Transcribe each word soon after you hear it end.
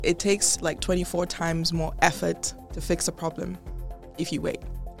It takes like 24 times more effort to fix a problem if you wait.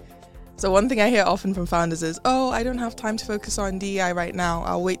 So one thing I hear often from founders is, oh, I don't have time to focus on DEI right now.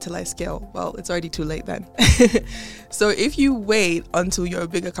 I'll wait till I scale. Well, it's already too late then. So if you wait until you're a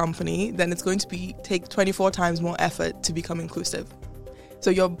bigger company, then it's going to take 24 times more effort to become inclusive. So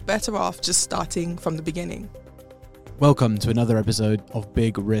you're better off just starting from the beginning. Welcome to another episode of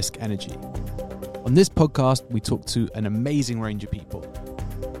Big Risk Energy. On this podcast, we talk to an amazing range of people.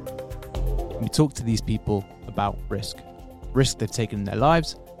 We talk to these people about risk. Risk they've taken in their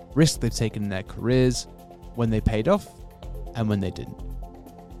lives, risk they've taken in their careers, when they paid off and when they didn't.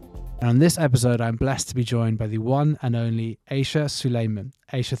 And on this episode, I'm blessed to be joined by the one and only Aisha Suleiman.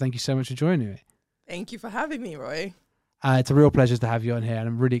 Aisha, thank you so much for joining me. Thank you for having me, Roy. It's a real pleasure to have you on here, and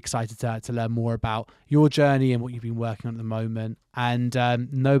I'm really excited to learn more about your journey and what you've been working on at the moment. And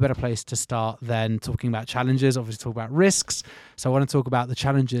no better place to start than talking about challenges, obviously talk about risks. So I want to talk about the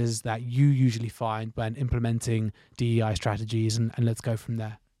challenges that you usually find when implementing DEI strategies, and let's go from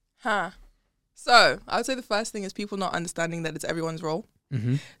there. So I would say the first thing is people not understanding that it's everyone's role.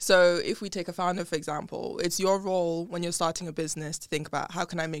 Mm-hmm. So if we take a founder, for example, it's your role when you're starting a business to think about how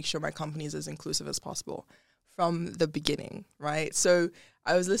can I make sure my company is as inclusive as possible from the beginning, right? So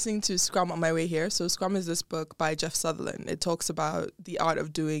I was listening to Scrum on my way here. So Scrum is this book by Jeff Sutherland. It talks about the art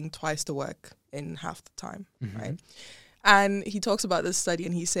of doing twice the work in half the time, Mm-hmm. right? And he talks about this study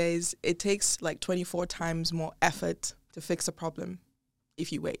and he says it takes like 24 times more effort to fix a problem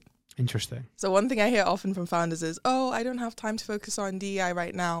if you wait. Interesting. So one thing I hear often from founders is, oh, I don't have time to focus on DEI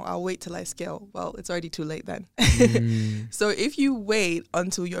right now. I'll wait till I scale. Well, it's already too late then. So if you wait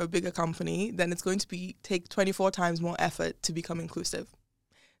until you're a bigger company, then it's going to take 24 times more effort to become inclusive.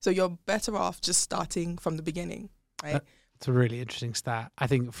 So you're better off just starting from the beginning, right? It's a really interesting stat. I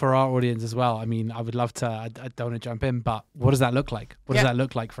think for our audience as well, I mean, I would love to, I don't want to jump in, but what does that look like? What does that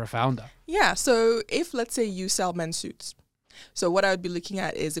look like for a founder? Yeah, so if let's say you sell men's suits, so what I would be looking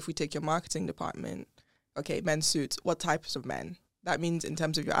at is if we take your marketing department, okay, men's suits, what types of men? That means in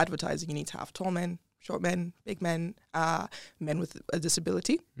terms of your advertising, you need to have tall men, short men, big men, men with a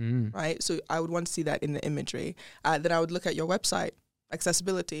disability, right? So I would want to see that in the imagery. Then I would look at your website,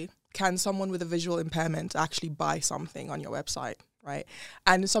 accessibility. Can someone with a visual impairment actually buy something on your website, right?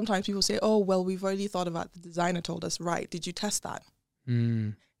 And sometimes people say, oh, well, we've already thought about the designer told us, right? Did you test that?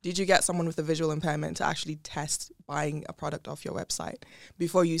 Did you get someone with a visual impairment to actually test buying a product off your website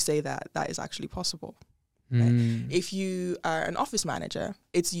before you say that is actually possible? Right? If you are an office manager,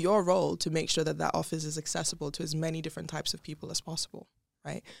 it's your role to make sure that that office is accessible to as many different types of people as possible,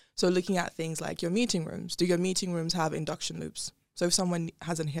 right? So looking at things like your meeting rooms. Do your meeting rooms have induction loops? So if someone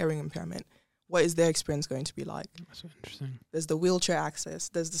has a hearing impairment, what is their experience going to be like? That's interesting. There's the wheelchair access.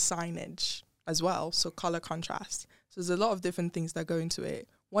 There's the signage as well. So color contrast. So there's a lot of different things that go into it.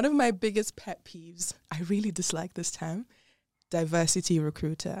 One of my biggest pet peeves, I really dislike this term, diversity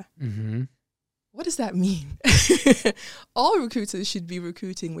recruiter. Mm-hmm. What does that mean? All recruiters should be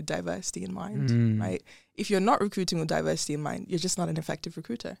recruiting with diversity in mind, right? If you're not recruiting with diversity in mind, you're just not an effective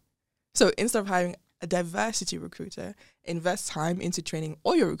recruiter. So instead of hiring a diversity recruiter, invest time into training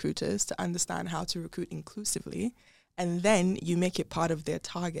all your recruiters to understand how to recruit inclusively, and then you make it part of their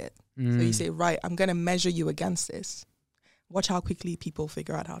target. So you say, right, I'm going to measure you against this. Watch how quickly people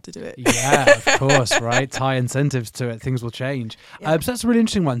figure out how to do it. Yeah, of course, right? Tie incentives to it. Things will change. Yeah. So that's a really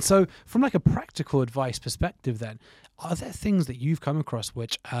interesting one. So from like a practical advice perspective then, are there things that you've come across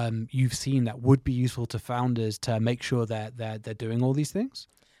which you've seen that would be useful to founders to make sure that they're doing all these things?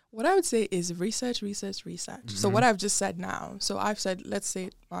 What I would say is research. So what I've just said now, so I've said, let's say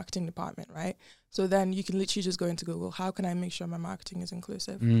marketing department, right? So then you can literally just go into Google, how can I make sure my marketing is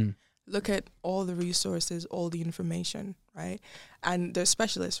inclusive? Look at all the resources, all the information, right? And there's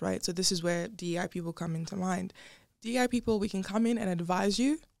specialists, right? So this is where DEI people come into mind. DEI people, we can come in and advise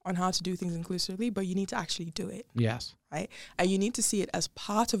you on how to do things inclusively, but you need to actually do it. Yes. Right? And you need to see it as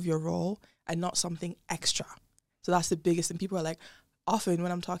part of your role and not something extra. So that's the biggest thing. People are like, often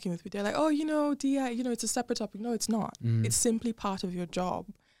when I'm talking with people, they're like, oh, DEI, it's a separate topic. No, it's not. It's simply part of your job.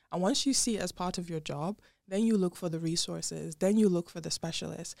 And once you see it as part of your job, then you look for the resources, then you look for the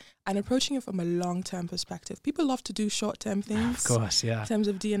specialists, and approaching it from a long-term perspective. People love to do short-term things. Of course, yeah. In terms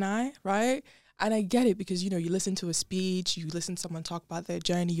of D&I, right? And I get it because, you listen to a speech, you listen to someone talk about their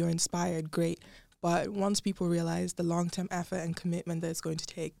journey, you're inspired, great. But once people realize the long-term effort and commitment that it's going to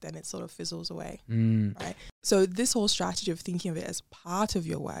take, then it sort of fizzles away, right? So this whole strategy of thinking of it as part of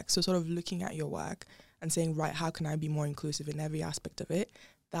your work, so sort of looking at your work and saying, right, how can I be more inclusive in every aspect of it?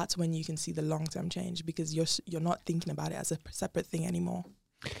 That's when you can see the long-term change because you're not thinking about it as a separate thing anymore.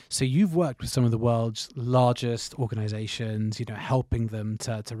 So you've worked with some of the world's largest organizations, helping them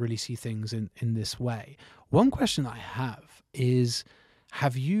to really see things in this way. One question I have is,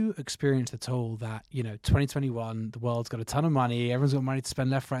 have you experienced at all that, 2021, the world's got a ton of money, everyone's got money to spend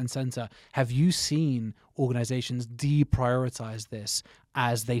left, right, and center. Have you seen organizations deprioritize this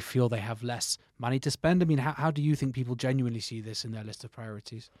as they feel they have less money to spend? I mean, how do you think people genuinely see this in their list of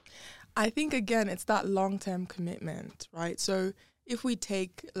priorities? I think, again, it's that long-term commitment, right? So if we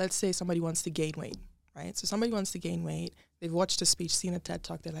take, let's say somebody wants to gain weight, right? So somebody wants to gain weight. They've watched a speech, seen a TED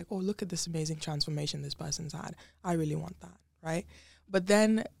Talk. They're like, oh, look at this amazing transformation this person's had. I really want that, right? But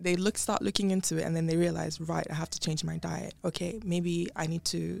then they start looking into it, and then they realize, right, I have to change my diet. Okay, maybe I need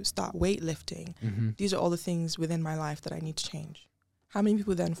to start weightlifting. Mm-hmm. These are all the things within my life that I need to change. How many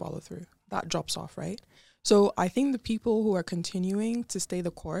people then follow through? That drops off, right? So I think the people who are continuing to stay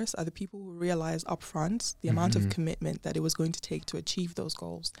the course are the people who realize upfront the amount of commitment that it was going to take to achieve those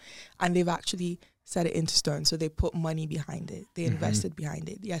goals. And they've actually set it into stone. So they put money behind it. They invested behind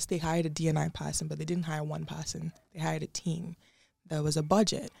it. Yes, they hired a D&I person, but they didn't hire one person. They hired a team. There was a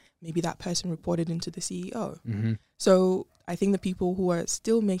budget. Maybe that person reported into the CEO. So I think the people who are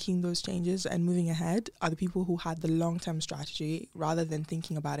still making those changes and moving ahead are the people who had the long-term strategy rather than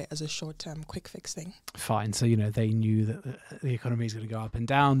thinking about it as a short-term quick fix thing. Fine. So, they knew that the economy is going to go up and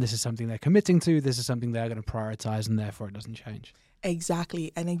down. This is something they're committing to. This is something they're going to prioritize, and therefore it doesn't change.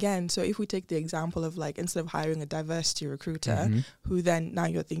 Exactly. And again, so if we take the example of instead of hiring a diversity recruiter who then now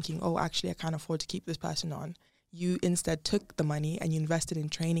you're thinking, oh, actually, I can't afford to keep this person on. You instead took the money and you invested in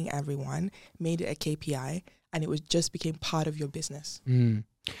training everyone, made it a KPI, and it just became part of your business.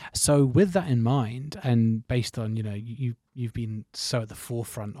 So with that in mind, and based on, you've been so at the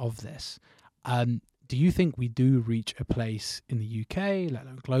forefront of this, do you think we do reach a place in the UK, let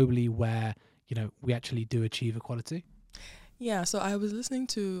alone globally, where, we actually do achieve equality? Yeah, so I was I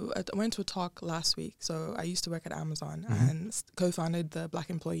went to a talk last week. So I used to work at Amazon and co-founded the Black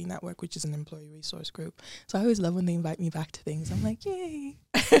Employee Network, which is an employee resource group. So I always love when they invite me back to things. I'm like, yay.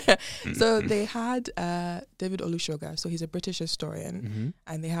 So they had David Olusoga. So he's a British historian,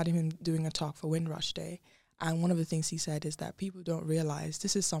 and they had him doing a talk for Windrush Day. And one of the things he said is that people don't realize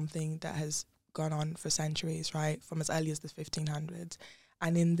this is something that has gone on for centuries, right? From as early as the 1500s.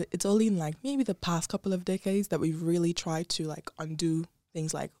 And it's only in maybe the past couple of decades that we've really tried to undo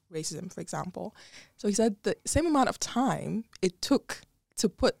things like racism, for example. So he said the same amount of time it took to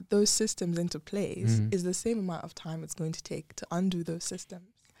put those systems into place is the same amount of time it's going to take to undo those systems.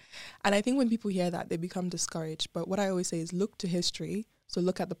 And I think when people hear that, they become discouraged. But what I always say is look to history. So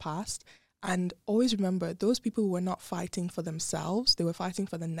look at the past and always remember those people who were not fighting for themselves, they were fighting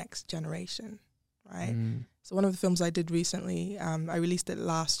for the next generation. Right. So one of the films I did recently, I released it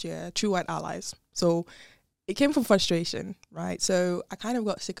last year, True White Allies. So it came from frustration, right? So I kind of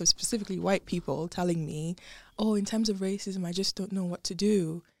got sick of specifically white people telling me, oh, in terms of racism, I just don't know what to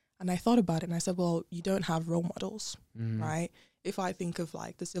do. And I thought about it and I said, well, you don't have role models, right? If I think of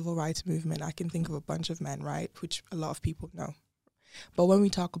the civil rights movement, I can think of a bunch of men, right? Which a lot of people know. But when we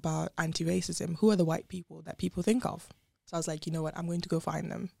talk about anti-racism, who are the white people that people think of? So I was like, you know what, I'm going to go find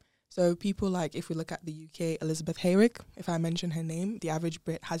them. So people if we look at the UK, Elizabeth Hayrick, if I mention her name, the average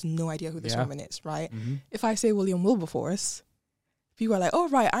Brit has no idea who this woman is, right? If I say William Wilberforce, people are like, oh,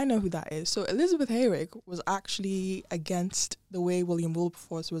 right, I know who that is. So Elizabeth Hayrick was actually against the way William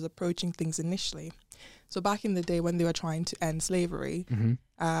Wilberforce was approaching things initially. So back in the day when they were trying to end slavery,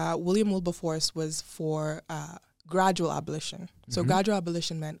 William Wilberforce was for gradual abolition. So gradual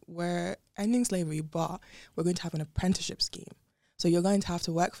abolition meant we're ending slavery, but we're going to have an apprenticeship scheme. So you're going to have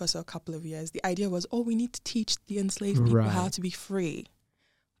to work for a couple of years. The idea was, we need to teach the enslaved people how to be free.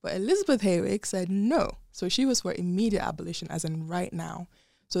 But Elizabeth Hayrick said no. So she was for immediate abolition, as in right now.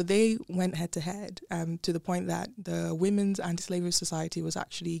 So they went head to head to the point that the Women's Anti-Slavery Society was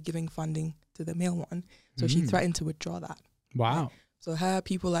actually giving funding to the male one. So she threatened to withdraw that. Wow. Right? So her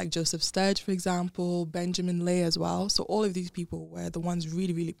people like Joseph Sturge, for example, Benjamin Lay as well. So all of these people were the ones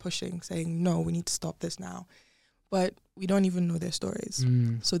really, really pushing, saying, no, we need to stop this now. But we don't even know their stories.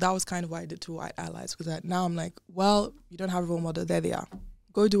 So that was kind of why I did Two White Allies, because now I'm like, well, you don't have a role model. There they are.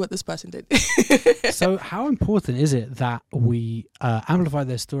 Go do what this person did. So how important is it that we amplify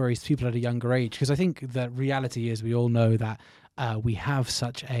their stories to people at a younger age? Because I think the reality is we all know that we have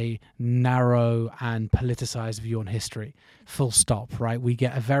such a narrow and politicized view on history, full stop, right? We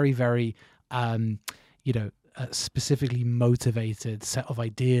get a very, very, specifically motivated set of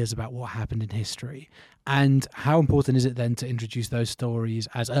ideas about what happened in history. And how important is it then to introduce those stories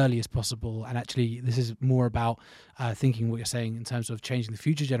as early as possible? And actually, this is more about thinking what you're saying in terms of changing the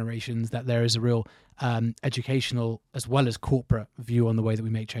future generations, that there is a real educational as well as corporate view on the way that we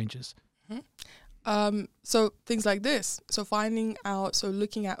make changes. So things like this. So finding out, so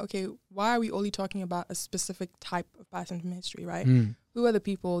looking at, okay, why are we only talking about a specific type of person from history, right? Who are the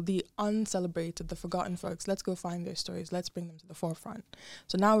people, the uncelebrated, the forgotten folks? Let's go find their stories. Let's bring them to the forefront.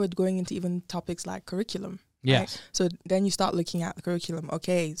 So now we're going into even topics like curriculum. Yes. Right? So then you start looking at the curriculum.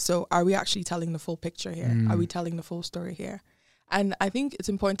 Okay, so are we actually telling the full picture here? Are we telling the full story here? And I think it's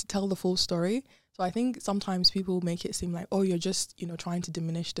important to tell the full story. So I think sometimes people make it seem like, oh, you're just, trying to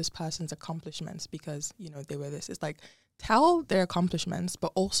diminish this person's accomplishments because, they were this. It's like, tell their accomplishments,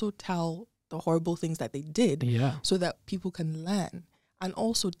 but also tell the horrible things that they did so that people can learn. And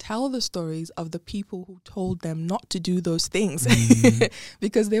also tell the stories of the people who told them not to do those things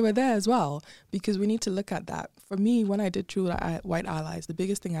because they were there as well. Because we need to look at that. For me, when I did True White Allies, the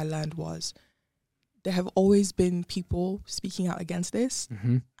biggest thing I learned was there have always been people speaking out against this.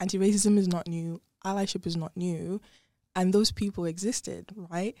 Anti-racism is not new. Allyship is not new. And those people existed,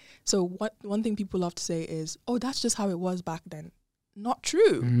 right? So one thing people love to say is, oh, that's just how it was back then. Not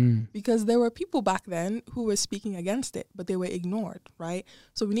true, because there were people back then who were speaking against it, but they were ignored, right?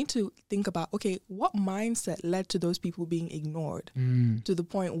 So we need to think about, okay, what mindset led to those people being ignored to the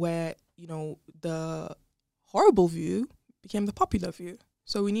point where, the horrible view became the popular view.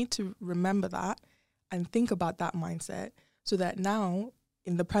 So we need to remember that and think about that mindset so that now,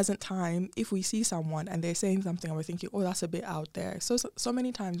 in the present time, if we see someone and they're saying something and we're thinking, oh, that's a bit out there. So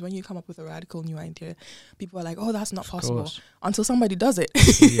many times when you come up with a radical new idea, people are like, oh, that's not possible until somebody does it.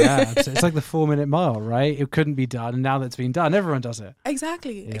 It's like the 4-minute mile, right? It couldn't be done. And now that's been done, everyone does it.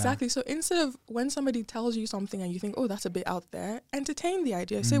 Exactly. So instead of when somebody tells you something and you think, oh, that's a bit out there, entertain the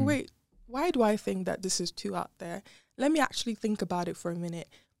idea. Say, wait, why do I think that this is too out there? Let me actually think about it for a minute.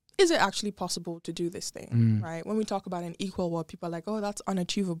 Is it actually possible to do this thing, right? When we talk about an equal world, people are like, oh, that's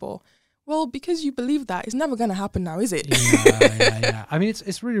unachievable. Well, because you believe that, it's never going to happen now, is it? Yeah. I mean,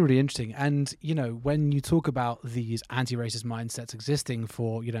 it's really, really interesting. And, when you talk about these anti-racist mindsets existing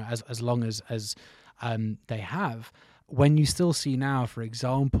for, as long as they have, when you still see now, for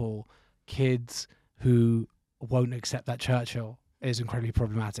example, kids who won't accept that Churchill is incredibly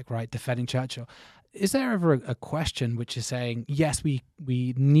problematic, right? Defending Churchill. Is there ever a question which is saying, yes, we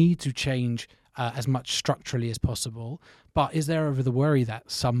need to change as much structurally as possible, but is there ever the worry that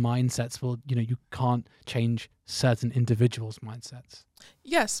some mindsets will, you can't change certain individuals' mindsets?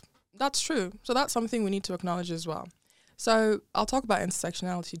 Yes, that's true. So that's something we need to acknowledge as well. So I'll talk about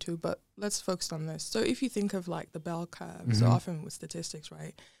intersectionality too, but let's focus on this. So if you think of like the bell curve, so often with statistics,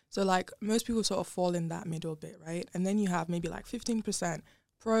 right? So like most people sort of fall in that middle bit, right? And then you have maybe like 15%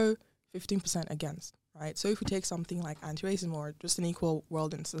 pro, 15% against, right? So if we take something like anti-racism or just an equal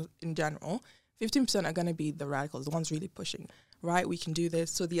world in general, 15% are going to be the radicals, the ones really pushing, right? We can do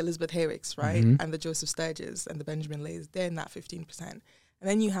this. So the Elizabeth Herricks, right? And the Joseph Sturges and the Benjamin Lays, they're in that 15%. And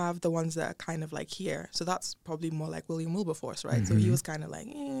then you have the ones that are kind of like here. So that's probably more like William Wilberforce, right? So he was kind of like,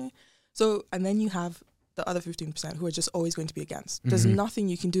 eh. So, and then you have the other 15% who are just always going to be against. There's nothing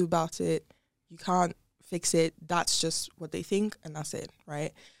you can do about it. You can't fix it. That's just what they think and that's it,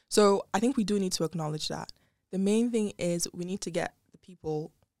 right? So I think we do need to acknowledge that. The main thing is we need to get the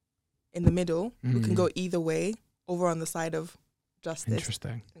people in the middle who can go either way over on the side of justice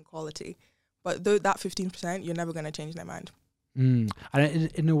and equality. But that 15%, you're never going to change their mind. And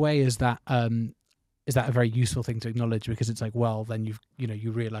in a way, is that a very useful thing to acknowledge, because it's like, well, then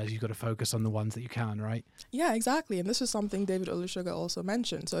you realize you've got to focus on the ones that you can, right? Yeah, exactly. And this is something David Olusoga also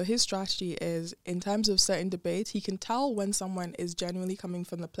mentioned. So his strategy is, in terms of certain debates, he can tell when someone is genuinely coming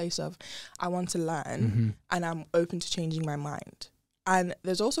from the place of, I want to learn and I'm open to changing my mind. And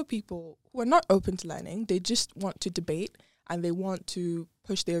there's also people who are not open to learning. They just want to debate and they want to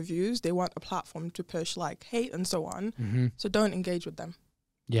push their views. They want a platform to push like hate and so on. So don't engage with them.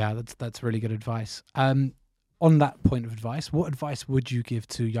 Yeah, that's really good advice. On that point of advice, what advice would you give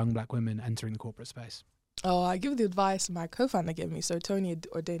to young black women entering the corporate space? Oh, I give the advice my co-founder gave me. So Tony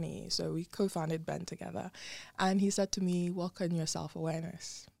Ordeni, so we co-founded Ben together. And he said to me, work on your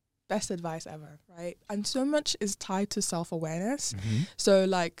self-awareness. Best advice ever, right? And so much is tied to self-awareness. So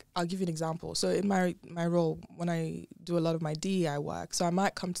like, I'll give you an example. So in my role, when I do a lot of my DEI work, so I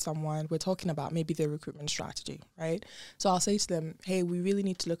might come to someone, we're talking about maybe their recruitment strategy, right? So I'll say to them, hey, we really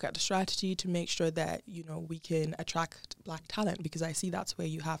need to look at the strategy to make sure that, we can attract black talent, because I see that's where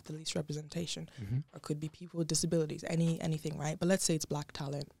you have the least representation. Or could be people with disabilities, anything, right? But let's say it's black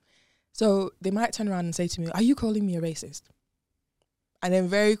talent. So they might turn around and say to me, are you calling me a racist? And then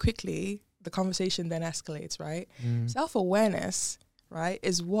very quickly, the conversation then escalates, right? Self-awareness, right,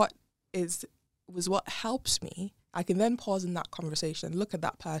 was what helps me. I can then pause in that conversation, look at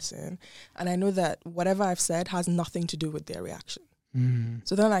that person, and I know that whatever I've said has nothing to do with their reaction.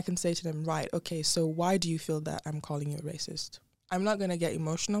 So then I can say to them, right, okay, so why do you feel that I'm calling you a racist? I'm not going to get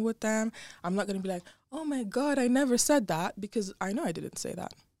emotional with them. I'm not going to be like, oh my God, I never said that, because I know I didn't say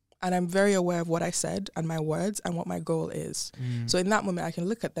that. And I'm very aware of what I said and my words and what my goal is. So in that moment, I can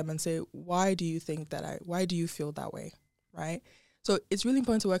look at them and say, why do you feel that way, right? So it's really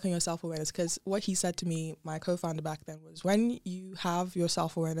important to work on your self-awareness, because what he said to me, my co-founder back then, was when you have your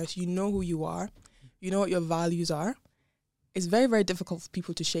self-awareness, you know who you are, you know what your values are, it's very, very difficult for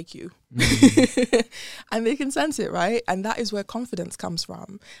people to shake you. And they can sense it, right? And that is where confidence comes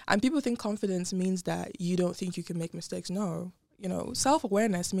from. And people think confidence means that you don't think you can make mistakes. No. You know,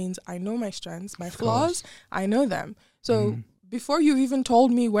 self-awareness means I know my strengths, my flaws, I know them. So before you've even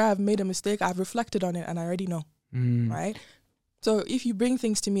told me where I've made a mistake, I've reflected on it and I already know, right? So if you bring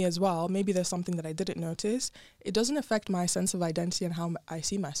things to me as well, maybe there's something that I didn't notice, it doesn't affect my sense of identity and how I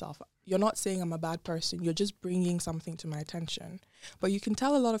see myself. You're not saying I'm a bad person, you're just bringing something to my attention. But you can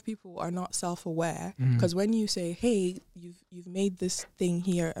tell a lot of people are not self-aware, because when you say, hey, you've made this thing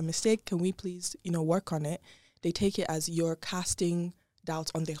here a mistake, can we please, work on it? They take it as you're casting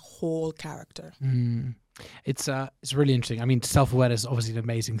doubts on their whole character. It's really interesting. I mean, self-awareness is obviously an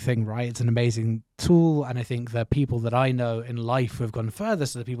amazing thing, right? It's an amazing tool. And I think the people that I know in life who have gone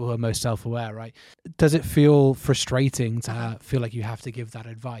furthest are the people who are most self-aware, right? Does it feel frustrating to feel like you have to give that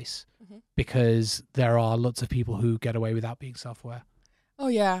advice? Because there are lots of people who get away without being self-aware. Oh,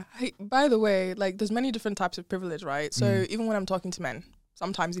 yeah. Hey, by the way, there's many different types of privilege, right? So even when I'm talking to men,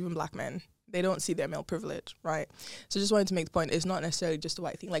 sometimes even black men, they don't see their male privilege, right? So just wanted to make the point, it's not necessarily just a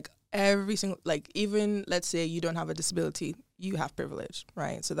white thing. Every single, even let's say you don't have a disability, you have privilege,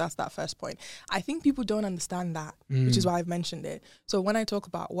 right? So that's that first point. I think people don't understand that, which is why I've mentioned it. So when I talk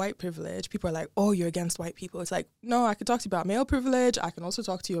about white privilege, people are like, oh, you're against white people. It's like, no, I can talk to you about male privilege. I can also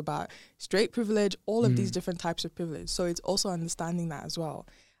talk to you about straight privilege, all of these different types of privilege. So it's also understanding that as well.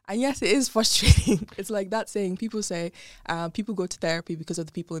 And yes, it is frustrating. It's like that saying, people say people go to therapy because of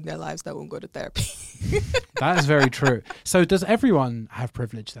the people in their lives that won't go to therapy. That is very true. So does everyone have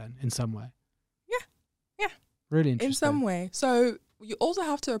privilege then in some way? Yeah. Really interesting. In some way. So you also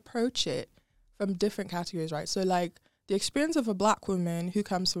have to approach it from different categories, right? So the experience of a black woman who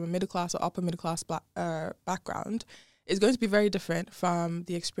comes from a middle class or upper middle class background is going to be very different from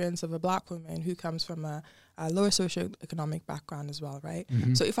the experience of a black woman who comes from a lower socioeconomic background as well, right?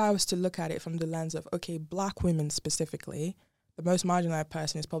 So if I was to look at it from the lens of, okay, black women specifically, the most marginalized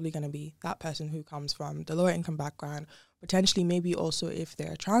person is probably going to be that person who comes from the lower income background, potentially maybe also if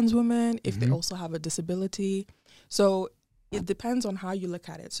they're a trans woman, if they also have a disability. So it depends on how you look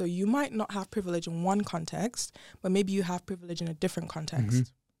at it. So you might not have privilege in one context, but maybe you have privilege in a different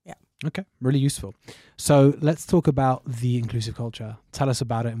context. Yeah. Okay, really useful. So let's talk about the inclusive culture. Tell us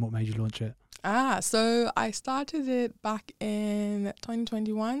about it and what made you launch it. So I started it back in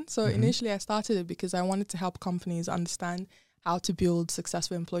 2021. So initially I started it because I wanted to help companies understand how to build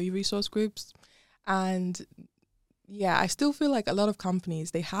successful employee resource groups. And yeah, I still feel like a lot of companies,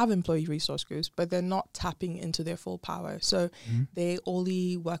 they have employee resource groups, but they're not tapping into their full power. So they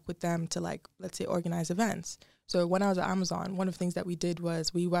only work with them to let's say, organize events. So when I was at Amazon, one of the things that we did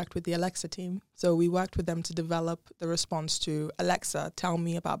was we worked with the Alexa team. So we worked with them to develop the response to Alexa, tell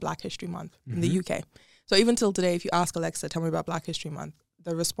me about Black History Month in the UK. So even till today, if you ask Alexa, tell me about Black History Month,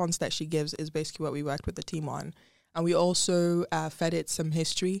 the response that she gives is basically what we worked with the team on. And we also fed it some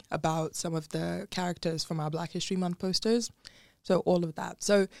history about some of the characters from our Black History Month posters. So all of that.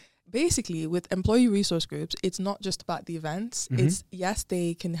 So basically, with employee resource groups, it's not just about the events. It's, yes,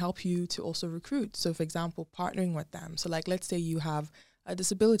 they can help you to also recruit. So, for example, partnering with them. So, let's say you have a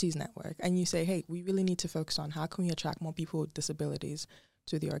disabilities network and you say, hey, we really need to focus on how can we attract more people with disabilities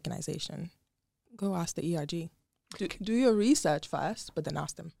to the organization. Go ask the ERG. Do your research first, but then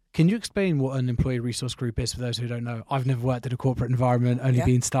ask them. Can you explain what an employee resource group is for those who don't know? I've never worked in a corporate environment, only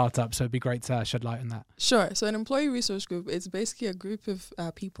been startup, so it'd be great to shed light on that. Sure. So an employee resource group is basically a group of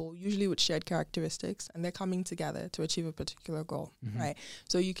people, usually with shared characteristics, and they're coming together to achieve a particular goal, right?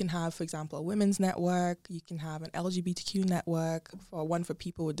 So you can have, for example, a women's network, you can have an LGBTQ network, one for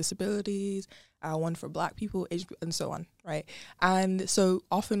people with disabilities, one for Black people, age group, and so on, right? And so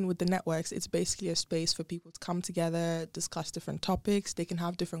often with the networks, it's basically a space for people to come together, discuss different topics. They can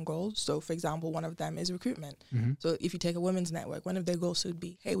have different different goals. So, for example, one of them is recruitment. Mm-hmm. So if you take a women's network, one of their goals should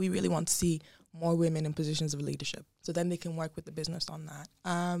be, hey, we really want to see more women in positions of leadership. So then they can work with the business on that.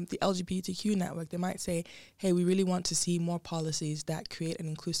 The LGBTQ network, they might say, hey, we really want to see more policies that create an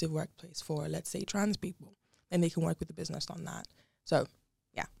inclusive workplace for, let's say, trans people. And they can work with the business on that. So,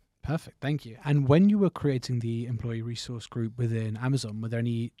 yeah. Perfect. Thank you. And when you were creating the employee resource group within Amazon, were there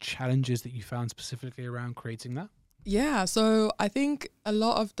any challenges that you found specifically around creating that? Yeah, so I think a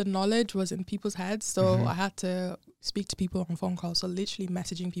lot of the knowledge was in people's heads. So I had to speak to people on phone calls. So literally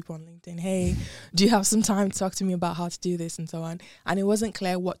messaging people on LinkedIn, hey, do you have some time to talk to me about how to do this and so on? And it wasn't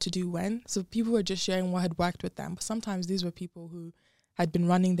clear what to do when. So people were just sharing what had worked with them. But sometimes these were people who had been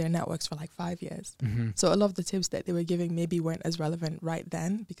running their networks for like 5 years. So a lot of the tips that they were giving maybe weren't as relevant right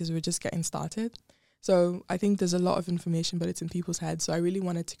then because we were just getting started. So I think there's a lot of information, but it's in people's heads. So I really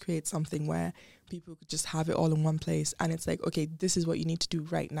wanted to create something where people could just have it all in one place. And it's like, okay, this is what you need to do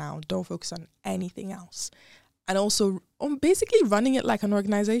right now. Don't focus on anything else. And also basically running it like an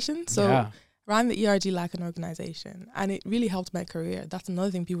organization. So ran the ERG like an organization. And it really helped my career. That's another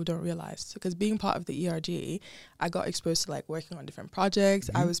thing people don't realize. Because being part of the ERG, I got exposed to like working on different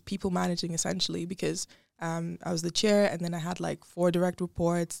projects. I was people managing essentially because I was the chair, and then I had like 4 direct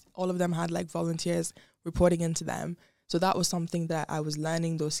reports. All of them had like volunteers reporting into them. So that was something that I was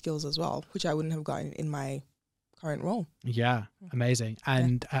learning those skills as well, which I wouldn't have gotten in my current role. Yeah, amazing.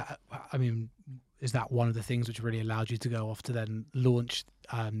 And I mean, is that one of the things which really allowed you to go off to then launch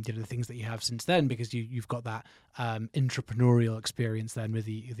the things that you have since then, because you've got that entrepreneurial experience then with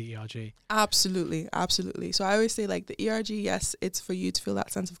the ERG? Absolutely. So I always say like the ERG, yes, it's for you to feel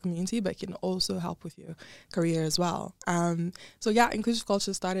that sense of community, but it can also help with your career as well. So yeah, inclusive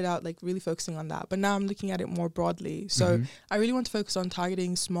culture started out like really focusing on that, but now I'm looking at it more broadly. So I really want to focus on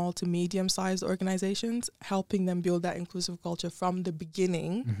targeting small to medium-sized organizations, helping them build that inclusive culture from the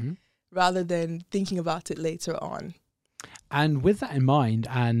beginning rather than thinking about it later on. And with that in mind,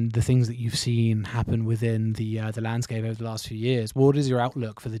 and the things that you've seen happen within the landscape over the last few years, what is your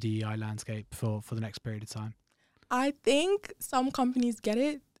outlook for the DEI landscape for the next period of time? I think some companies get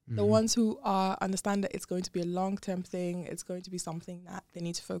it. The ones who understand that it's going to be a long-term thing, it's going to be something that they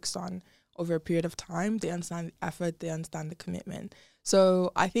need to focus on over a period of time. They understand the effort, they understand the commitment.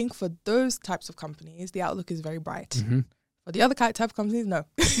 So I think for those types of companies, the outlook is very bright. For the other type of companies, no.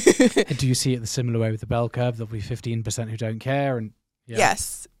 And do you see it the similar way with the bell curve? There'll be 15% who don't care, and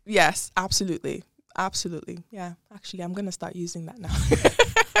yes, absolutely. Yeah, actually, I'm going to start using that now.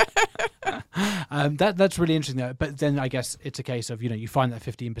 That's really interesting, though. But then I guess it's a case of, you find that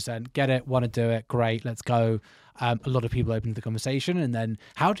 15%, get it, want to do it, great, let's go. A lot of people open to the conversation, and then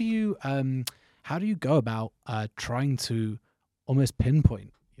how do you go about trying to almost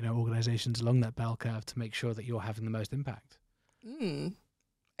pinpoint organizations along that bell curve to make sure that you're having the most impact?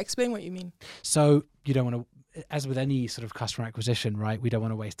 Explain what you mean. So you don't want to, as with any sort of customer acquisition, right? We don't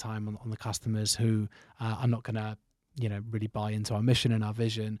want to waste time on the customers who are not going to, really buy into our mission and our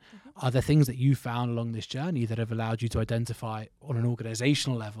vision. Are there things that you found along this journey that have allowed you to identify on an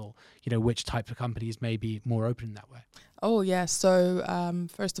organizational level, which type of companies may be more open in that way? Oh, yeah. So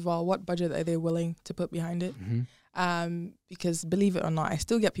first of all, what budget are they willing to put behind it? Because believe it or not, I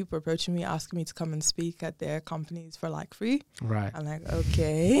still get people approaching me asking me to come and speak at their companies for like free. Right. I'm like,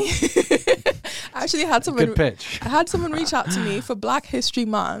 okay. I actually had someone good pitch. I had someone reach out to me for Black History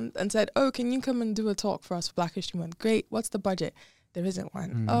Month and said, oh, can you come and do a talk for us for Black History Month? Great. What's the budget? There isn't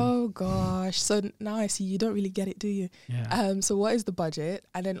one. Oh gosh. So now I see you don't really get it, do you? Yeah. So what is the budget?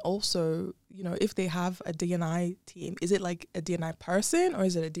 And then also, if they have a D&I team, is it like a D&I person or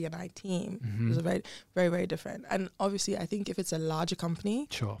is it a D&I team? Those are very, very, very different. And obviously, I think if it's a larger company,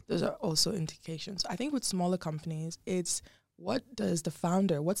 sure, those are also indications. I think with smaller companies, it's what's the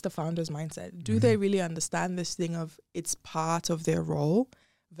founder's mindset? Do they really understand this thing of it's part of their role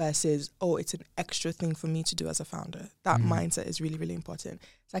versus, oh, it's an extra thing for me to do as a founder? That mindset is really, really important.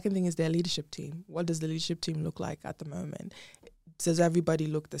 Second thing is their leadership team. What does the leadership team look like at the moment? Does everybody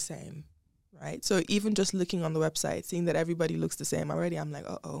look the same? Right? So even just looking on the website, seeing that everybody looks the same already, I'm like,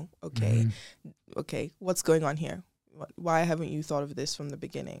 okay, what's going on here? Why haven't you thought of this from the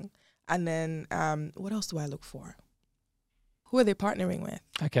beginning? And then what else do I look for? Who are they partnering with?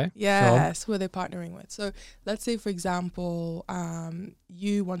 Okay. Yes, who are they partnering with? So let's say, for example,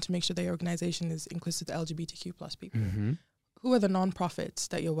 you want to make sure that your organization is inclusive to LGBTQ plus people. Who are the nonprofits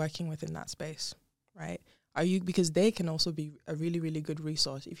that you're working with in that space, right? Because they can also be a really, really good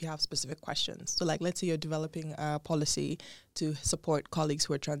resource if you have specific questions. So like, let's say you're developing a policy to support colleagues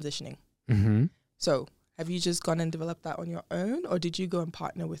who are transitioning. So have you just gone and developed that on your own, or did you go and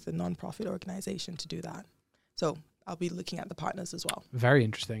partner with a nonprofit organization to do that? So I'll be looking at the partners as well. Very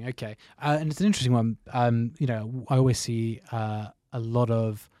interesting. Okay. And it's an interesting one. I always see a lot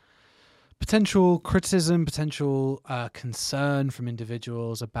of potential criticism, potential concern from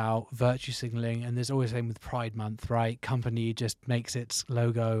individuals about virtue signaling. And there's always a thing with Pride Month, right? Company just makes its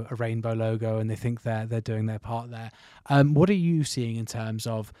logo a rainbow logo and they think they're doing their part there. What are you seeing in terms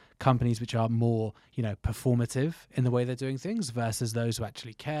of companies which are more, performative in the way they're doing things versus those who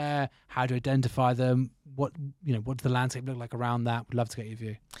actually care? How to identify them? What does the landscape look like around that? Would love to get your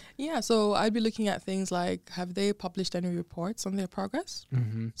view. Yeah, so I'd be looking at things like, have they published any reports on their progress?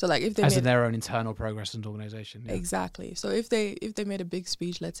 Mm-hmm. So like if they in their own internal progress and organization. Yeah. Exactly. So if they made a big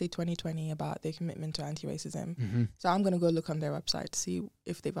speech, let's say 2020, about their commitment to anti-racism, Mm-hmm. so I'm going to go look on their website to see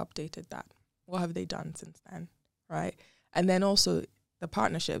if they've updated that. What have they done since then, right? And then also the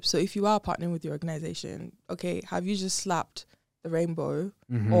partnership. So if you are partnering with your organization, okay, have you just slapped the rainbow,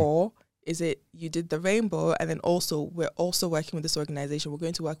 Mm-hmm. or is it you did the rainbow and then also we're also working with this organization, we're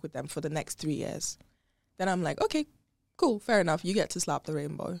going to work with them for the next 3 years? Then I'm like, okay, cool, fair enough, you get to slap the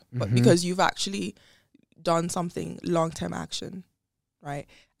rainbow, but Mm-hmm. because you've actually done something long-term action, right?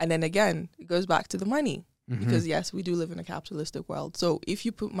 And then again, it goes back to the money, Mm-hmm. because yes, we do live in a capitalistic world. So if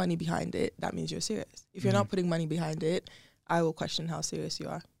you put money behind it, that means you're serious. If you're Mm-hmm. not putting money behind it, I will question how serious you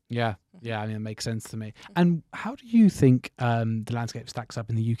are. Yeah. I mean, it makes sense to me. And how do you think the landscape stacks up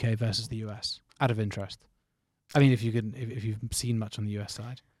in the UK versus the US? Out of interest, I mean, if you've seen much on the US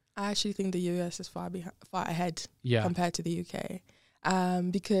side. I actually think the US is far ahead Yeah. compared to the UK.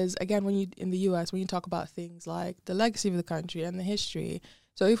 Because again, in the US, when you talk about things like the legacy of the country and the history,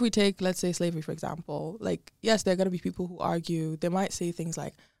 so if we take, let's say, slavery, for example, like, yes, there are going to be people who argue, they might say things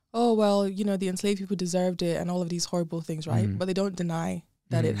like, oh, well, the enslaved people deserved it and all of these horrible things, right? Mm. But they don't deny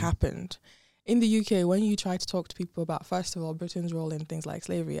that it happened. In the UK, when you try to talk to people about, first of all, Britain's role in things like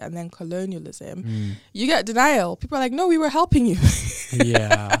slavery and then colonialism, you get denial. People are like, no, we were helping you.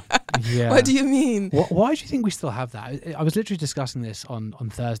 Yeah. What do you mean? Why do you think we still have that? I was literally discussing this on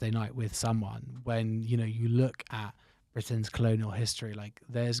Thursday night with someone. When you look at Britain's colonial history, like,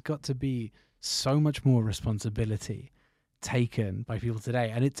 there's got to be so much more responsibility taken by people today,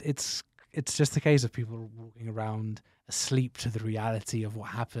 and it's just a case of people walking around asleep to the reality of what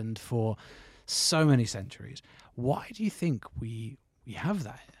happened for so many centuries. Why do you think we have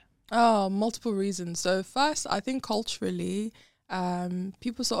that? Oh, multiple reasons. So first, I think culturally,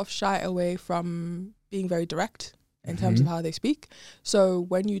 people sort of shy away from being very direct in terms of how they speak. So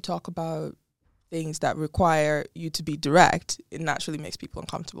when you talk about things that require you to be direct, it naturally makes people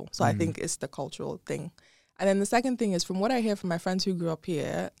uncomfortable. So I think it's the cultural thing. And then the second thing is, from what I hear from my friends who grew up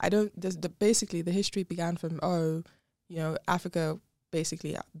here, basically the history began from, Africa,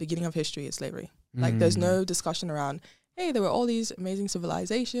 basically, beginning of history is slavery. Like, there's no discussion around, hey, there were all these amazing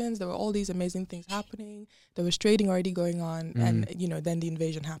civilizations, there were all these amazing things happening, there was trading already going on, and, then the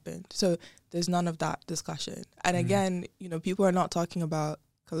invasion happened. So there's none of that discussion. And again, people are not talking about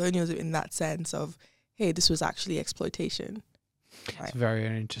colonialism in that sense of, hey, this was actually exploitation. Right. It's very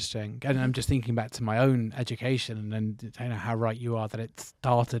interesting. And I'm just thinking back to my own education, and I know how right you are that it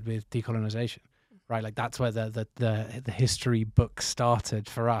started with decolonization, right? Like, that's where the history book started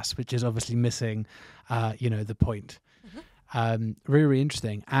for us, which is obviously missing, the point. Really, really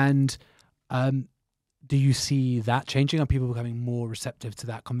interesting. And do you see that changing? Are people becoming more receptive to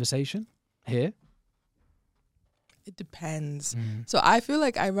that conversation here? It depends. So I feel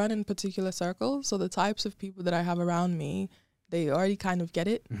like I run in particular circles. So the types of people that I have around me, they already kind of get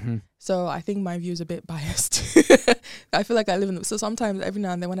it. So I think my view is a bit biased. I feel like I live in so sometimes every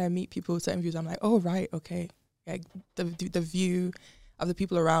now and then when I meet people with certain views, I'm like, oh, right, okay. Like the view of the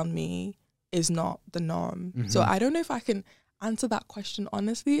people around me is not the norm. So I don't know if I can answer that question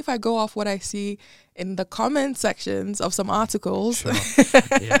honestly. If I go off what I see in the comment sections of some articles. Sure.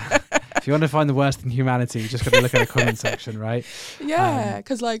 Yeah. If you want to find the worst in humanity, you just got to look at the comment section, right? Yeah,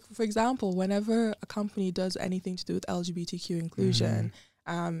 because like, for example, whenever a company does anything to do with LGBTQ inclusion,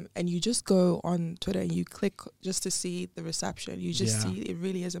 and you just go on Twitter and you click just to see the reception, you just see it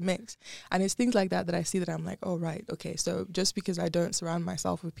really is a mix. And it's things like that that I see that I'm like, oh, right, okay. So just because I don't surround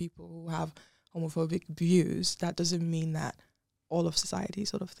myself with people who have homophobic views, that doesn't mean that all of society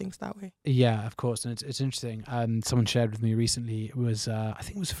sort of thinks that way. Yeah, of course. And it's interesting. Someone shared with me recently, it was, I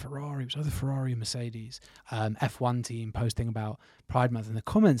think it was Ferrari, it was either Ferrari or Mercedes, F1 team posting about Pride Month in the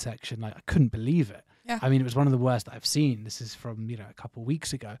comment section. Like, I couldn't believe it. Yeah. I mean, it was one of the worst that I've seen. This is from, a couple of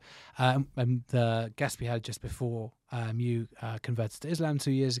weeks ago. And the guest we had just before you converted to Islam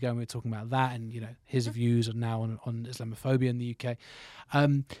 2 years ago, and we were talking about that and, his views on Islamophobia in the UK.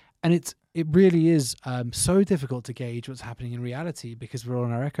 And it really is so difficult to gauge what's happening in reality because we're all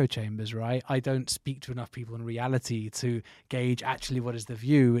in our echo chambers, right? I don't speak to enough people in reality to gauge actually what is the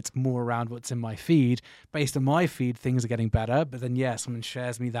view. It's more around what's in my feed. Based on my feed, things are getting better. But then, someone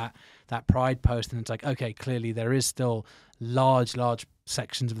shares me that Pride post and it's like, okay, clearly there is still large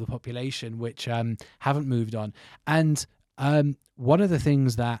sections of the population which haven't moved on. And one of the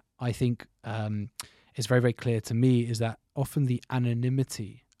things that I think is very, very clear to me is that often the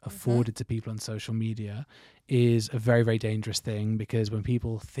anonymity afforded to people on social media is a very, very dangerous thing, because when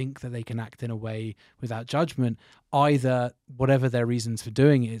people think that they can act in a way without judgment, either whatever their reasons for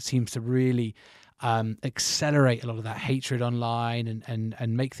doing it, it seems to really accelerate a lot of that hatred online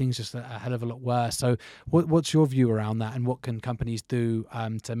and make things just a hell of a lot worse. So what's your view around that, and what can companies do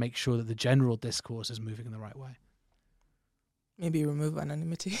to make sure that the general discourse is moving in the right way? Maybe remove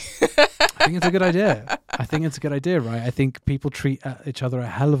anonymity. I think it's a good idea. Right? I think people treat each other a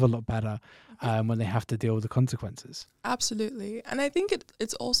hell of a lot better when they have to deal with the consequences. Absolutely. And I think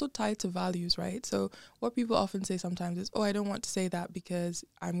it's also tied to values, right? So what people often say sometimes is, I don't want to say that because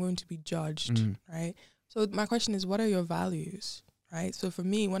I'm going to be judged, right? So my question is, what are your values, right? So for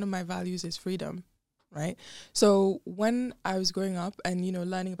me, one of my values is freedom, right? So when I was growing up and,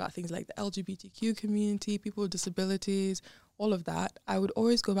 learning about things like the LGBTQ community, people with disabilities, all of that, I would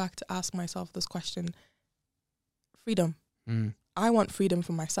always go back to ask myself this question: freedom. I want freedom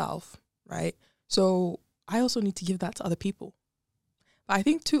for myself, right? So I also need to give that to other people. But I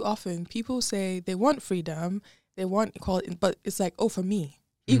think too often people say they want freedom, they want equality, but it's like, for me.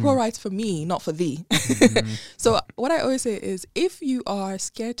 Equal rights for me, not for thee. So what I always say is, if you are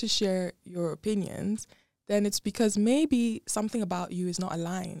scared to share your opinions, then it's because maybe something about you is not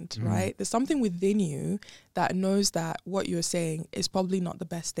aligned, right? There's something within you that knows that what you're saying is probably not the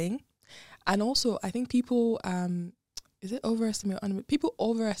best thing. And also, I think people, people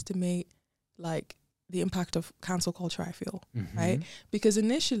overestimate like the impact of cancel culture, I feel, right? Because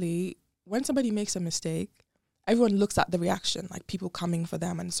initially, when somebody makes a mistake, everyone looks at the reaction, like people coming for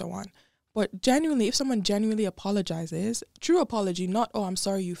them and so on. But genuinely, if someone genuinely apologizes, true apology, not, I'm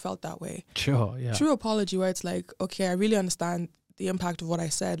sorry you felt that way. Sure, yeah. True apology where it's like, okay, I really understand the impact of what I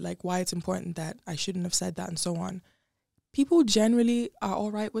said, like why it's important that I shouldn't have said that and so on. People generally are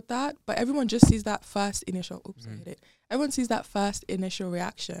all right with that, but everyone just sees that first initial, I hit it. Everyone sees that first initial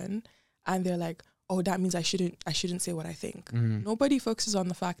reaction and they're like, that means I shouldn't say what I think. Nobody focuses on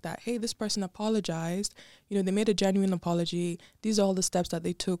the fact that, hey, this person apologized, they made a genuine apology. These are all the steps that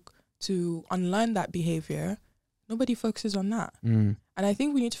they took to unlearn that behavior. Nobody focuses on that. And I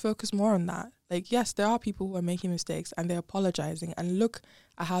think we need to focus more on that. Like, yes, there are people who are making mistakes and they're apologizing, and look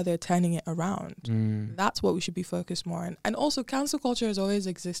at how they're turning it around. That's what we should be focused more on. And also, cancel culture has always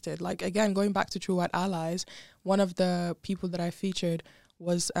existed. Like, again, going back to True White Allies, one of the people that I featured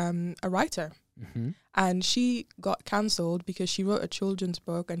was a writer. And she got cancelled because she wrote a children's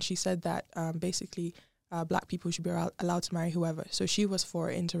book, and she said that basically Black people should be allowed to marry whoever. So she was for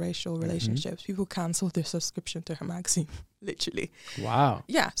interracial relationships. People cancelled their subscription to her magazine, literally. Wow.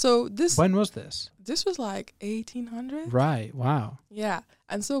 Yeah. So when was this? This was like 1800. Right. Wow. Yeah.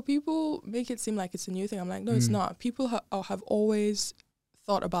 And so people make it seem like it's a new thing. I'm like, no, it's not. People have always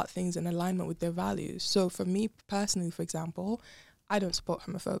thought about things in alignment with their values. So for me personally, for example, I don't support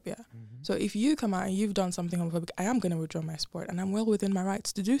homophobia. So if you come out and you've done something homophobic, I am going to withdraw my support, and I'm well within my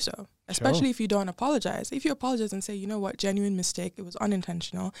rights to do so, especially if you don't apologize. If you apologize and say, you know what, genuine mistake, it was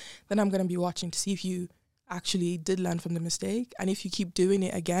unintentional, then I'm going to be watching to see if you actually did learn from the mistake. And if you keep doing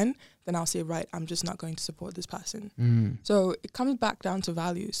it again, then I'll say, right, I'm just not going to support this person. So it comes back down to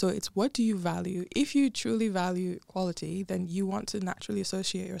value. So it's, what do you value? If you truly value equality, then you want to naturally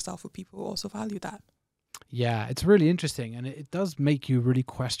associate yourself with people who also value that. Yeah, it's really interesting, and it does make you really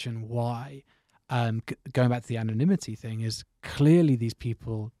question why. Going back to the anonymity thing, is clearly these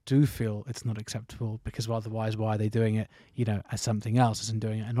people do feel it's not acceptable, because otherwise why are they doing it, as something else, as in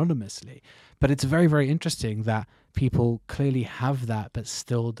doing it anonymously? But it's very, very interesting that people clearly have that but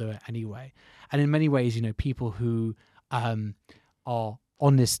still do it anyway. And in many ways, people who are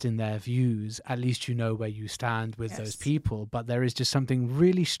honest in their views, at least where you stand with those people. But there is just something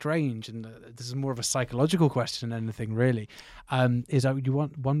really strange, and this is more of a psychological question than anything really, is that you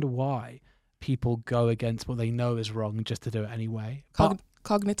wonder why people go against what they know is wrong just to do it anyway.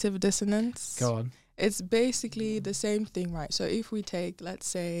 Cognitive dissonance. Go on. It's basically the same thing, right? So if we take, let's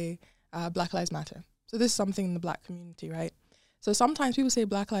say, Black Lives Matter. So this is something in the Black community, right? So sometimes people say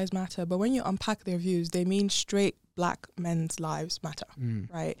Black Lives Matter, but when you unpack their views, they mean straight Black men's lives matter,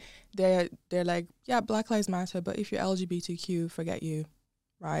 right? They're like, yeah, Black Lives Matter, but if you're LGBTQ, forget you,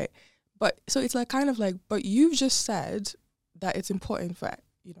 right? But so it's like kind of like, but you've just said that it's important for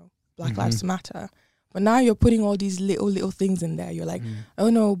Black Lives Matter. But now you're putting all these little things in there. You're like, oh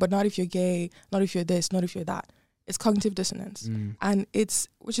no, but not if you're gay, not if you're this, not if you're that. It's cognitive dissonance. And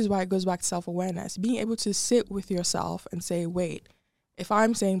which is why it goes back to self-awareness. Being able to sit with yourself and say, wait, if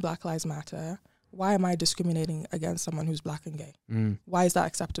I'm saying Black Lives Matter, why am I discriminating against someone who's Black and gay? Why is that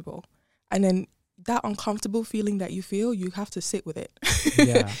acceptable? And then that uncomfortable feeling that you feel, you have to sit with it.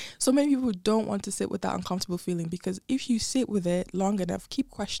 Yeah. So many people don't want to sit with that uncomfortable feeling, because if you sit with it long enough, keep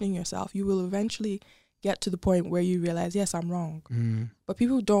questioning yourself, you will eventually get to the point where you realize, yes, I'm wrong. But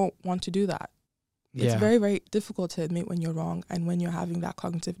people don't want to do that. It's very, very difficult to admit when you're wrong and when you're having that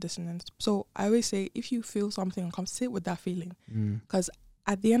cognitive dissonance. So I always say, if you feel something uncomfortable, sit with that feeling. Because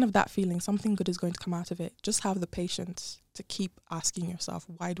at the end of that feeling, something good is going to come out of it. Just have the patience to keep asking yourself,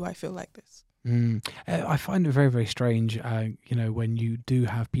 why do I feel like this? I find it very, very strange, when you do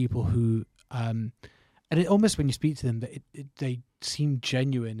have people who, and it almost, when you speak to them, that they seem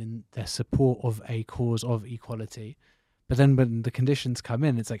genuine in their support of a cause of equality. But then when the conditions come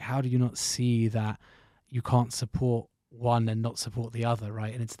in, it's like, how do you not see that you can't support one and not support the other,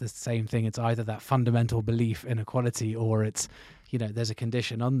 right? And it's the same thing. It's either that fundamental belief in equality, or it's, there's a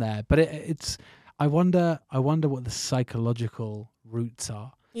condition on there. But it's, I wonder what the psychological roots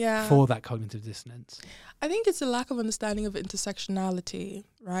are for that cognitive dissonance. I think it's a lack of understanding of intersectionality,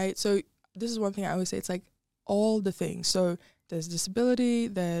 right? So this is one thing I always say, it's like all the things. So there's disability,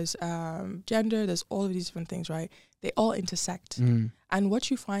 there's gender, there's all of these different things, right? They all intersect. And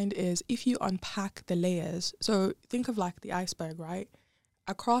what you find is, if you unpack the layers, so think of like the iceberg, right?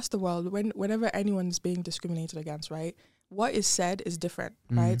 Across the world, whenever anyone's being discriminated against, right, what is said is different,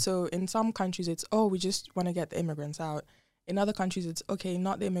 right? So in some countries, it's, oh, we just want to get the immigrants out. In other countries, it's, okay,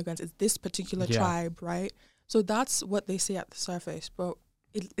 not the immigrants, it's this particular tribe, right? So that's what they say at the surface. But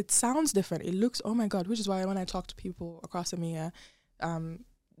it sounds different. It looks, oh my God, which is why when I talk to people across EMEA,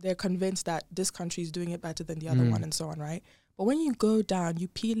 they're convinced that this country is doing it better than the other one, and so on, right? But when you go down, you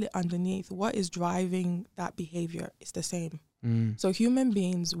peel it underneath, what is driving that behavior is the same. So human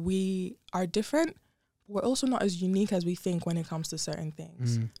beings, we are different. We're also not as unique as we think when it comes to certain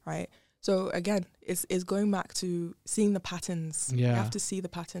things, right? So again, it's going back to seeing the patterns. You have to see the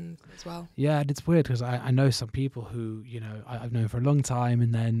patterns as well. Yeah, and it's weird because I know some people who, I've known for a long time,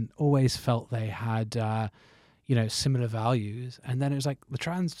 and then always felt they had, similar values. And then it was like the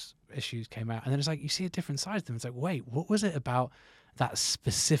trans issues came out, and then it's like you see a different side of them. It's like, wait, what was it about that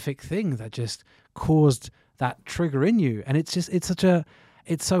specific thing that just caused that trigger in you? And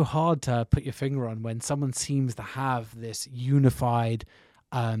it's so hard to put your finger on when someone seems to have this unified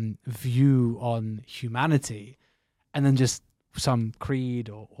view on humanity, and then just some creed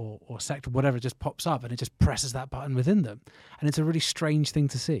or sect or whatever just pops up and it just presses that button within them. And it's a really strange thing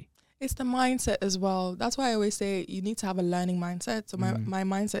to see. It's the mindset as well. That's why I always say you need to have a learning mindset. So my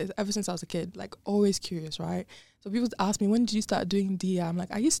mindset is, ever since I was a kid, like always curious, right? So people ask me, when did you start doing DI? I'm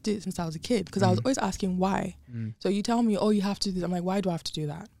like, I used to do it since I was a kid, because I was always asking why. So you tell me, oh, you have to do this. I'm like, why do I have to do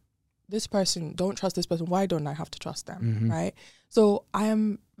that? This person, don't trust this person. Why don't I have to trust them, right? So I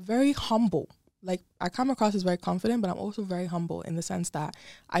am very humble. Like, I come across as very confident, but I'm also very humble in the sense that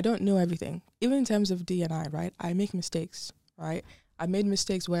I don't know everything. Even in terms of D&I, right? I make mistakes, right? I made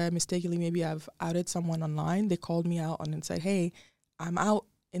mistakes where mistakenly maybe I've outed someone online. They called me out on and said, hey, I'm out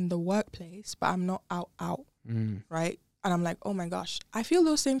in the workplace, but I'm not out, right? And I'm like, oh my gosh, I feel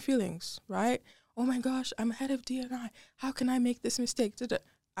those same feelings, right? Oh my gosh, I'm head of D&I. How can I make this mistake?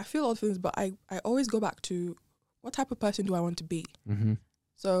 I feel all the feelings, but I always go back to, what type of person do I want to be?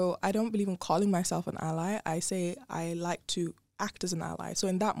 So I don't believe in calling myself an ally. I say I like to act as an ally. So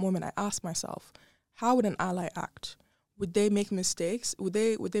in that moment, I ask myself, how would an ally act? Would they make mistakes? Would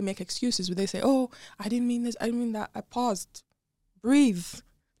they make excuses? Would they say, oh, I didn't mean this, I didn't mean that. I paused, breathe,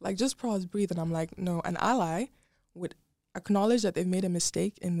 like just pause, breathe. And I'm like, no, an ally would acknowledge that they've made a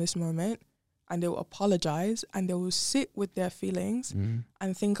mistake in this moment, and they will apologize, and they will sit with their feelings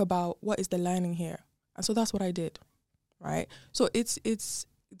and think about, what is the learning here? And so that's what I did, right? So it's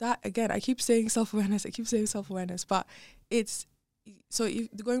that, again, I keep saying self-awareness, but it's, so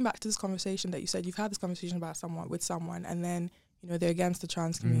going back to this conversation that you said, you've had this conversation with someone, and then, they're against the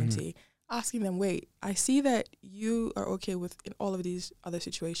trans community, asking them, wait, I see that you are okay with in all of these other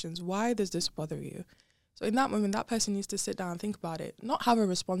situations. Why does this bother you? So in that moment, that person needs to sit down and think about it, not have a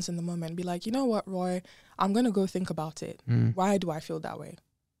response in the moment, be like, you know what, Roy, I'm going to go think about it. Why do I feel that way?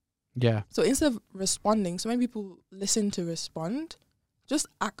 Yeah. So instead of responding, so many people listen to respond, just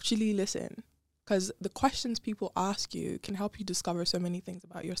actually listen. Because the questions people ask you can help you discover so many things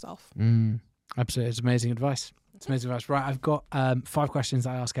about yourself. Absolutely. It's amazing advice. Right, I've got 5 questions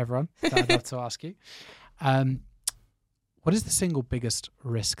that I ask everyone that I'd love to ask you. What is the single biggest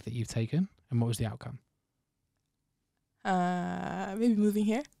risk that you've taken, and what was the outcome? Maybe moving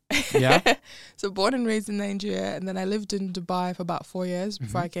here. Yeah. So born and raised in Nigeria, and then I lived in Dubai for about 4 years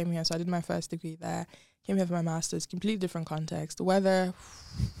before I came here. So I did my first degree there, came here for my master's, completely different context. The weather,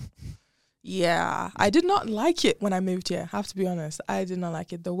 yeah, I did not like it when I moved here. I have to be honest. I did not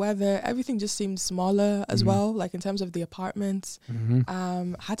like it. The weather, everything just seemed smaller as well, like in terms of the apartments.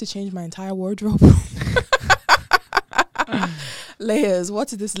 Had to change my entire wardrobe. Layers.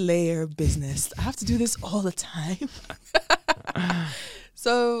 What is this layer business? I have to do this all the time.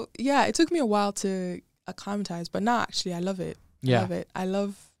 So yeah, it took me a while to acclimatize, but now actually I love it. Yeah. I love it.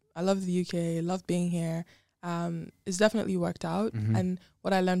 I love the UK. I love being here. It's definitely worked out. And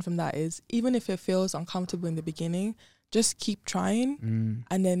what I learned from that is, even if it feels uncomfortable in the beginning, just keep trying.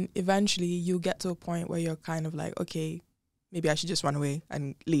 And then eventually you'll get to a point where you're kind of like, okay, maybe I should just run away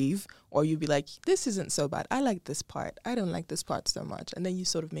and leave. Or you'll be like, this isn't so bad. I like this part. I don't like this part so much. And then you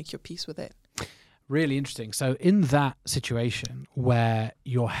sort of make your peace with it. Really interesting. So in that situation where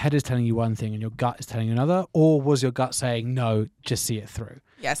your head is telling you one thing and your gut is telling you another, or was your gut saying, no, just see it through?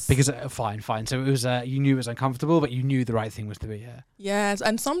 Yes. Because fine. So it was, you knew it was uncomfortable, but you knew the right thing was to be here. Yes.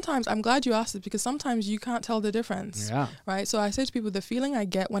 And sometimes, I'm glad you asked it, because sometimes you can't tell the difference. Yeah. Right. So I say to people, the feeling I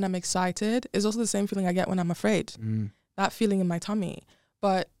get when I'm excited is also the same feeling I get when I'm afraid. That feeling in my tummy.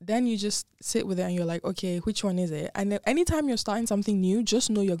 But then you just sit with it and you're like, okay, which one is it? And anytime you're starting something new,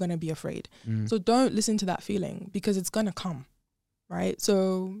 just know you're going to be afraid. So don't listen to that feeling, because it's going to come, right?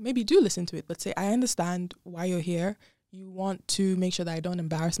 So maybe do listen to it, but say, I understand why you're here. You want to make sure that I don't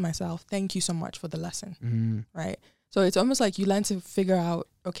embarrass myself. Thank you so much for the lesson, right? So it's almost like you learn to figure out,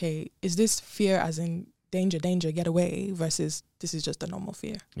 okay, is this fear as in danger, get away, versus this is just a normal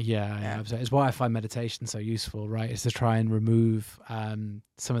fear. Yeah, absolutely. It's why I find meditation so useful, right? Is to try and remove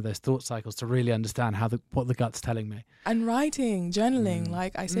some of those thought cycles to really understand what the gut's telling me. And writing, journaling,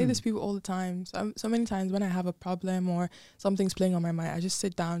 like I say this to people all the time. So many times when I have a problem or something's playing on my mind, I just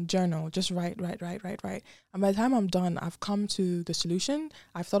sit down, journal, just write. And by the time I'm done, I've come to the solution.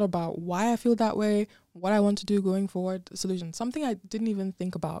 I've thought about why I feel that way, what I want to do going forward, the solution. Something I didn't even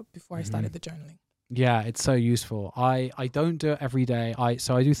think about before I started the journaling. Yeah, it's so useful. I don't do it every day. I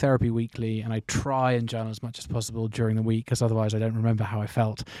do therapy weekly, and I try and journal as much as possible during the week, because otherwise I don't remember how I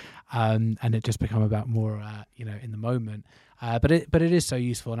felt, and it just become about more in the moment. But it is so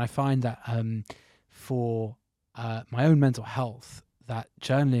useful, and I find that for my own mental health, that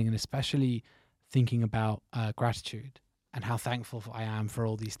journaling, and especially thinking about gratitude and how thankful I am for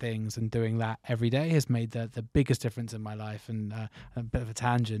all these things, and doing that every day has made the biggest difference in my life. And a bit of a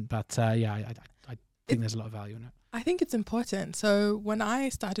tangent, but I think there's a lot of value in it. I think it's important. So when I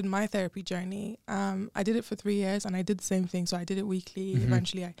started my therapy journey, I did it for 3 years, and I did the same thing. So I did it weekly.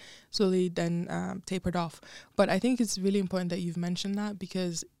 Eventually I slowly then tapered off. But I think it's really important that you've mentioned that,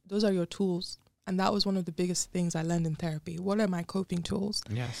 because those are your tools. And that was one of the biggest things I learned in therapy. What are my coping tools?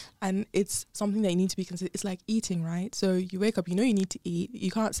 Yes. And it's something that you need to be considered. It's like eating, right? So you wake up, you know you need to eat. You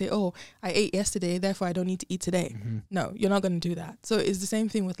can't say, oh, I ate yesterday, therefore I don't need to eat today. No, you're not going to do that. So it's the same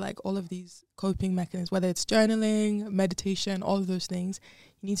thing with like all of these coping mechanisms, whether it's journaling, meditation, all of those things.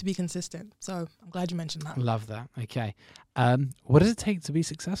 You need to be consistent. So I'm glad you mentioned that. Love that. Okay. What does it take to be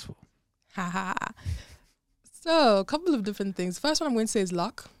successful? So a couple of different things. First one I'm going to say is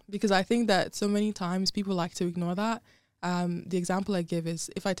luck, because I think that so many times people like to ignore that. The example I give is,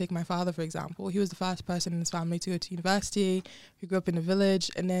 if I take my father, for example, he was the first person in his family to go to university. He grew up in a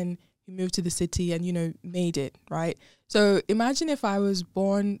village, and then he moved to the city and, made it, right? So imagine if I was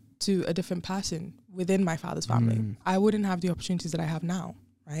born to a different person within my father's family. I wouldn't have the opportunities that I have now,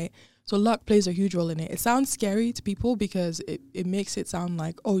 right? So luck plays a huge role in it. It sounds scary to people because it makes it sound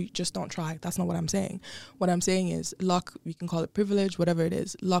like, oh, you just don't try. That's not what I'm saying. What I'm saying is luck, we can call it privilege, whatever it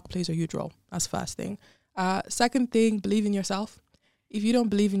is. Luck plays a huge role. That's the first thing. Second thing, believe in yourself. If you don't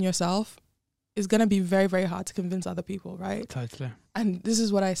believe in yourself, it's going to be very, very hard to convince other people, right? Totally. And this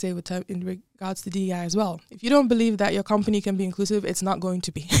is what I say in regards to DEI as well. If you don't believe that your company can be inclusive, it's not going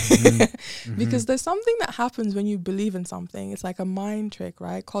to be. Because there's something that happens when you believe in something. It's like a mind trick,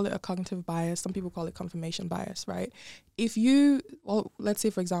 right? Call it a cognitive bias. Some people call it confirmation bias, right? If you, let's say,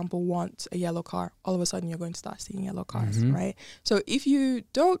 for example, want a yellow car, all of a sudden you're going to start seeing yellow cars, right? So if you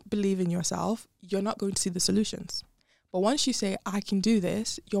don't believe in yourself, you're not going to see the solutions. But once you say, I can do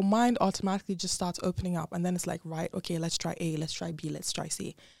this, your mind automatically just starts opening up. And then it's like, right, okay, let's try A, let's try B, let's try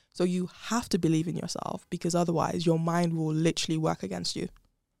C. So you have to believe in yourself, because otherwise your mind will literally work against you.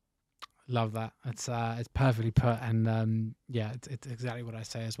 Love that. It's perfectly put. And it's exactly what I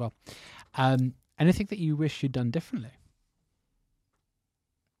say as well. Anything that you wish you'd done differently?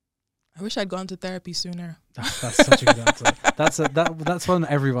 I wish I'd gone to therapy sooner. That's such a good answer. That's one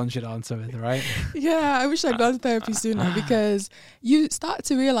everyone should answer with, right? Yeah, I wish I'd gone to therapy sooner, because you start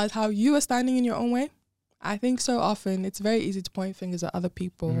to realize how you are standing in your own way. I think so often it's very easy to point fingers at other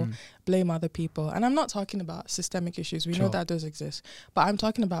people, blame other people. And I'm not talking about systemic issues. We know that does exist. But I'm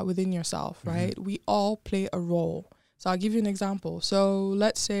talking about within yourself, right? We all play a role. So I'll give you an example. So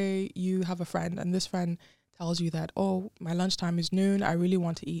let's say you have a friend, and this friend tells you that, oh, my lunchtime is noon. I really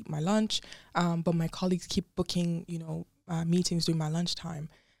want to eat my lunch. But my colleagues keep booking, meetings during my lunchtime.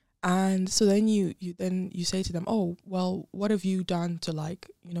 And so then you say to them, oh, well, what have you done to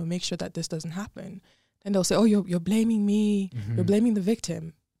make sure that this doesn't happen? And they'll say, oh, you're blaming me. You're blaming the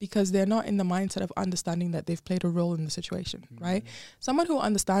victim, because they're not in the mindset of understanding that they've played a role in the situation, right? Someone who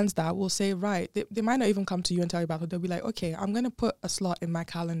understands that will say, right, they might not even come to you and tell you about it. They'll be like, okay, I'm going to put a slot in my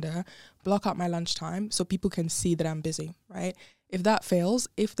calendar, block out my lunchtime so people can see that I'm busy, right? If that fails,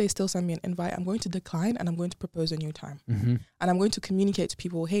 if they still send me an invite, I'm going to decline and I'm going to propose a new time. And I'm going to communicate to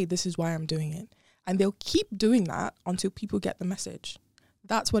people, hey, this is why I'm doing it. And they'll keep doing that until people get the message.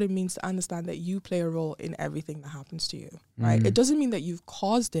 That's what it means to understand that you play a role in everything that happens to you, right? It doesn't mean that you've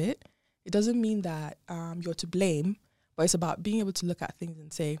caused it. It doesn't mean that you're to blame, but it's about being able to look at things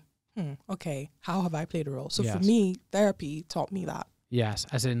and say, okay, how have I played a role? So for me, therapy taught me that. Yes,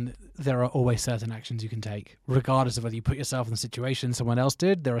 as in there are always certain actions you can take, regardless of whether you put yourself in the situation someone else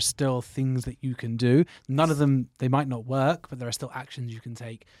did. There are still things that you can do. None of them, they might not work, but there are still actions you can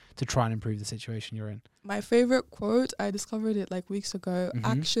take to try and improve the situation you're in. My favorite quote, I discovered it weeks ago.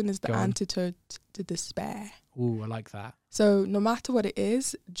 Action is the antidote to despair. Ooh, I like that. So no matter what it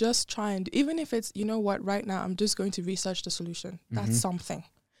is, just try and, even if it's, right now I'm just going to research the solution. That's something.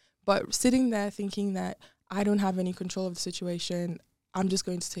 But sitting there thinking that I don't have any control of the situation, I'm just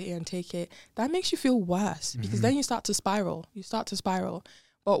going to sit here and take it, that makes you feel worse, because then you start to spiral.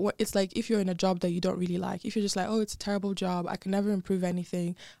 But it's like if you're in a job that you don't really like, if you're just like, oh, it's a terrible job, I can never improve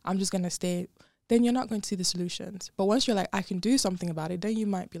anything, I'm just going to stay, then you're not going to see the solutions. But once you're like, I can do something about it, then you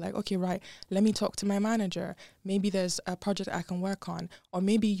might be like, okay, right, let me talk to my manager. Maybe there's a project I can work on. Or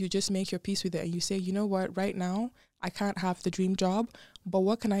maybe you just make your peace with it and you say, you know what, right now, I can't have the dream job, but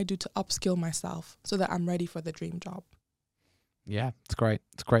what can I do to upskill myself so that I'm ready for the dream job? Yeah, it's great.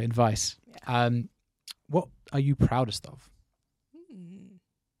 It's great advice. Yeah. What are you proudest of?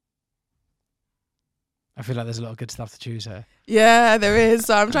 I feel like there's a lot of good stuff to choose here. Yeah, there is.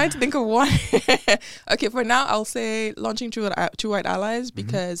 So I'm trying to think of one. Okay, for now, I'll say launching True White Allies,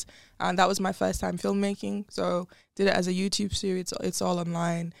 because that was my first time filmmaking. So did it as a YouTube series. It's all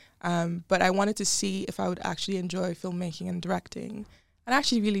online. But I wanted to see if I would actually enjoy filmmaking and directing. And I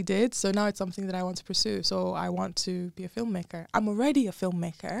actually really did. So now it's something that I want to pursue. So I want to be a filmmaker. I'm already a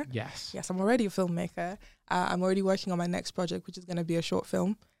filmmaker. Yes, I'm already a filmmaker. I'm already working on my next project, which is going to be a short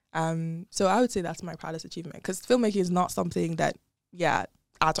film. So I would say that's my proudest achievement, because filmmaking is not something that,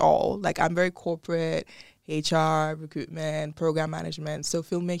 at all. I'm very corporate, HR, recruitment, program management. So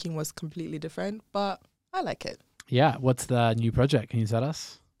filmmaking was completely different, but I like it. Yeah. What's the new project? Can you tell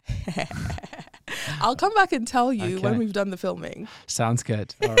us? I'll come back and tell you when we've done the filming. Sounds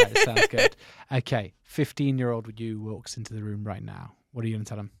good. All right, sounds good. Okay, 15-year-old you walks into the room right now. What are you going to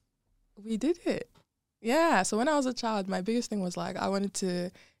tell him? We did it. Yeah, so when I was a child, my biggest thing was I wanted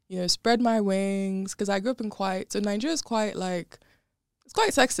to, spread my wings, because I grew up in Nigeria is quite it's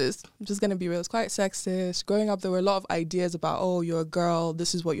quite sexist. I'm just going to be real. It's quite sexist. Growing up, there were a lot of ideas about, oh, you're a girl.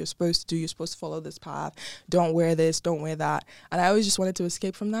 This is what you're supposed to do. You're supposed to follow this path. Don't wear this. Don't wear that. And I always just wanted to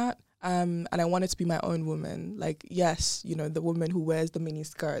escape from that. And I wanted to be my own woman. Yes, the woman who wears the mini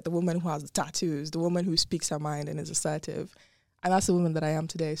skirt, the woman who has the tattoos, the woman who speaks her mind and is assertive. And that's the woman that I am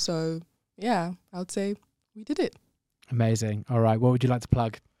today. So, yeah, I would say we did it. Amazing. All right. What would you like to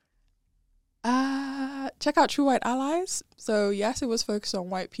plug? Check out True White Allies. So yes, it was focused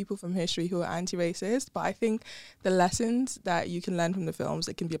on white people from history who are anti-racist, but I think the lessons that you can learn from the films,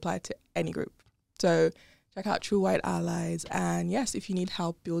 it can be applied to any group. So check out True White Allies. And yes, if you need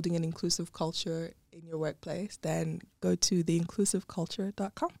help building an inclusive culture in your workplace, then go to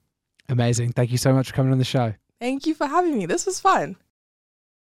theinclusiveculture.com. Amazing. Thank you so much for coming on the show. Thank you for having me. This was fun.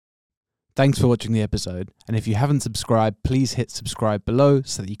 Thanks for watching the episode. And if you haven't subscribed, please hit subscribe below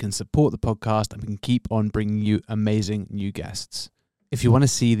so that you can support the podcast and we can keep on bringing you amazing new guests. If you want to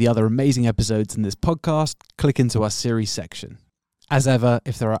see the other amazing episodes in this podcast, click into our series section. As ever,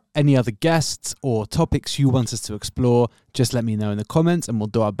 if there are any other guests or topics you want us to explore, just let me know in the comments and we'll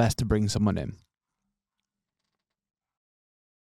do our best to bring someone in.